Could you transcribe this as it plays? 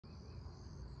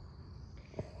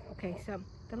Okay, so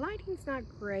the lighting's not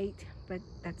great, but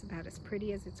that's about as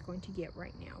pretty as it's going to get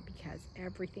right now because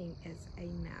everything is a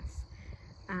mess.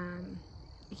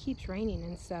 It keeps raining,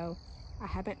 and so I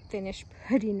haven't finished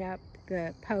putting up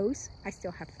the posts. I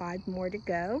still have 5 more to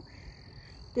go.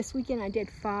 This weekend I did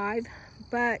 5,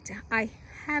 but I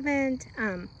haven't,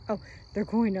 oh, they're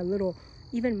going a little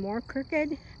even more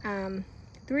crooked.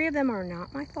 3 of them are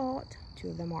not my fault, 2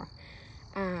 of them are.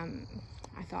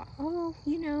 I thought, oh,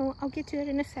 you know, I'll get to it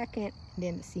in a second. And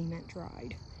then the cement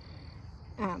dried.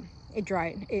 It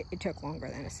dried. It took longer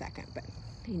than a second, but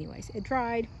anyways, it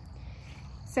dried.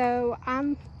 So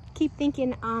keep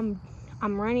thinking I'm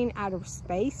running out of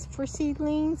space for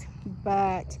seedlings,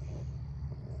 but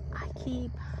I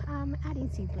keep adding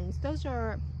seedlings.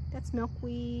 That's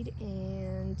milkweed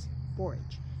and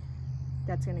borage.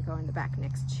 That's going to go in the back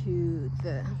next to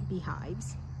the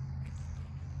beehives.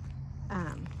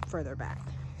 Further back.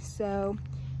 So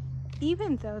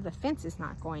even though the fence is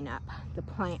not going up, the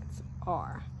plants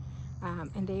are,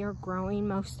 and they are growing,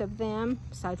 most of them,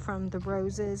 aside from the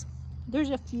roses. There's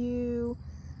a few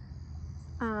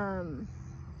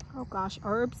oh gosh,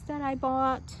 herbs that I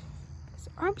bought.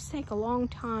 Herbs take a long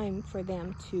time for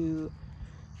them to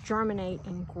germinate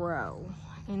and grow,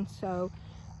 and so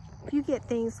if you get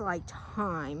things like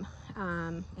thyme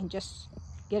and just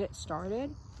get it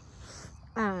started,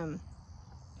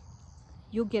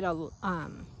 you'll get a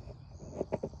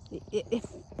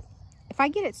if I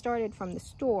get it started from the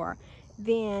store,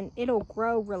 then it'll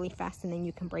grow really fast and then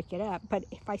you can break it up. But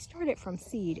if I start it from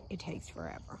seed, it takes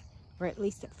forever, or at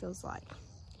least it feels like.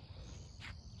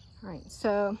 All right,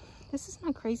 so this is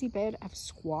my crazy bed of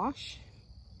squash.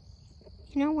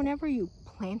 You know, whenever you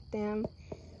plant them,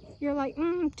 you're like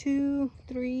 2,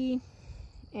 3,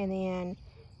 and then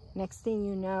next thing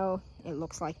you know, it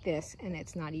looks like this, and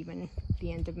it's not even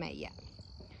the end of May yet.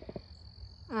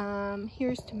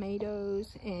 Here's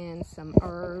tomatoes and some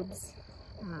herbs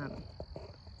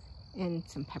and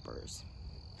some peppers.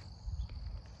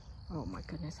 Oh my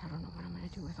goodness, I don't know what I'm going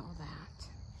to do with all that.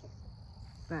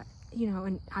 But, you know,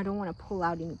 and I don't want to pull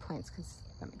out any plants because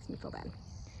that makes me feel bad.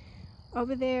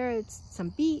 Over there, it's some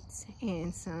beets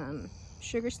and some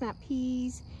sugar snap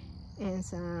peas and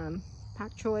some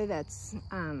pak choi that's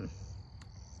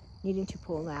needing to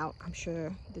pull out. I'm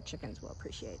sure the chickens will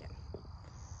appreciate it.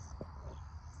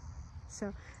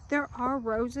 So there are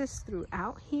roses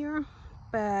throughout here,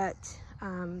 but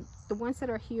the ones that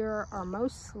are here are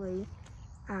mostly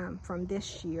from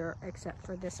this year, except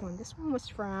for this one. This one was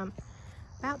from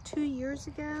about 2 years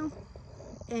ago,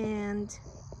 and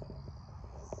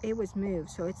it was moved,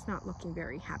 so it's not looking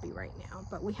very happy right now.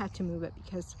 But we had to move it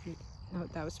because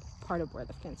that was part of where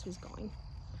the fence was going.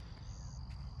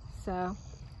 So,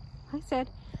 like I said,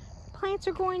 plants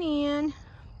are going in,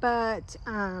 but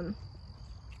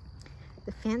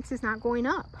the fence is not going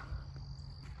up.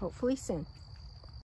 Hopefully soon.